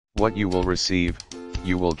What you will receive: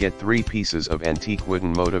 you will get 3 pieces of antique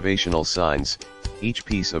wooden motivational signs. Each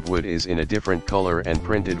piece of wood is in a different color and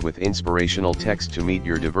printed with inspirational text to meet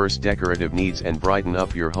your diverse decorative needs and brighten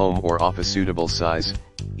up your home or office. Suitable size: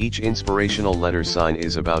 each inspirational letter sign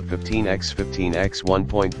is about 15x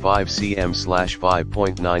 1.5 cm /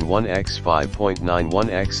 5.91x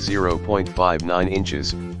 5.91x 0.59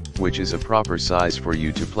 inches, which is a proper size for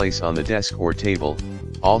you to place on the desk or table,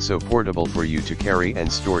 also portable for you to carry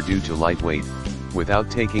and store due to lightweight,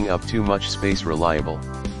 without taking up too much space. Reliable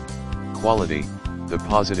quality: the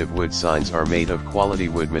positive wood signs are made of quality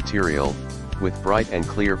wood material, with bright and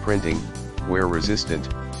clear printing, wear resistant,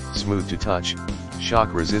 smooth to touch,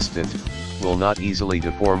 shock resistant, will not easily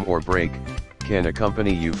deform or break, can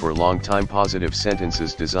accompany you for long time. Positive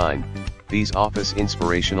sentences design: these office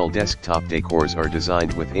inspirational desktop decors are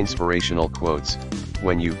designed with inspirational quotes.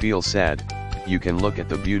 When you feel sad, you can look at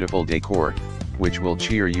the beautiful decor, which will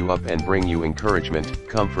cheer you up and bring you encouragement,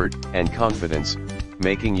 comfort, and confidence,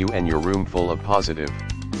 making you and your room full of positive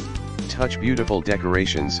touch. Beautiful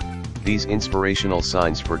decorations: these inspirational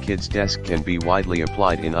signs for kids' desk can be widely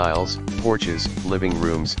applied in aisles, porches, living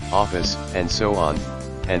rooms, office, and so on,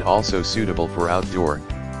 and also suitable for outdoor,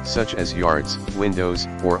 such as yards, windows,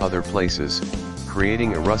 or other places,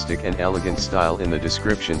 creating a rustic and elegant style. In the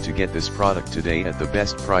description to get this product today at the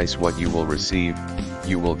best price. What you will receive: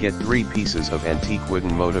 you will get 3 pieces of antique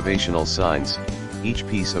wooden motivational signs. Each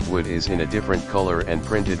piece of wood is in a different color and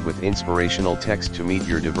printed with inspirational text to meet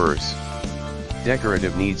your diverse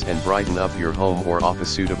decorative needs and brighten up your home or office.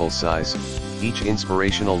 Suitable size: each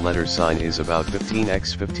inspirational letter sign is about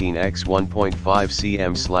 15x 1.5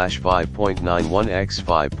 cm / 5.91x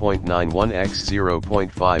 5.91x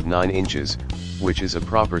 0.59 inches, which is a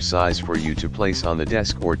proper size for you to place on the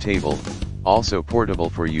desk or table, also portable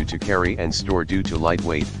for you to carry and store due to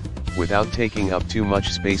lightweight, without taking up too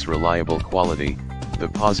much space. Reliable quality: the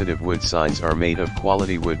positive wood signs are made of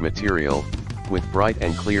quality wood material, with bright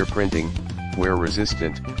and clear printing, wear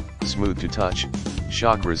resistant, smooth to touch,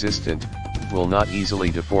 shock resistant, will not easily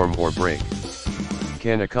deform or break,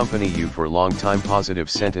 can accompany you for long time. Positive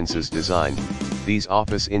sentences design: these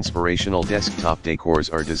office inspirational desktop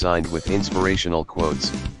decors are designed with inspirational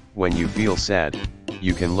quotes. When you feel sad,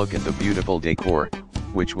 you can look at the beautiful decor,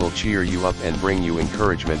 which will cheer you up and bring you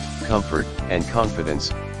encouragement, comfort, and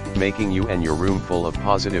confidence, making you and your room full of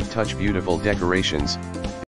positive touch. Beautiful decorations: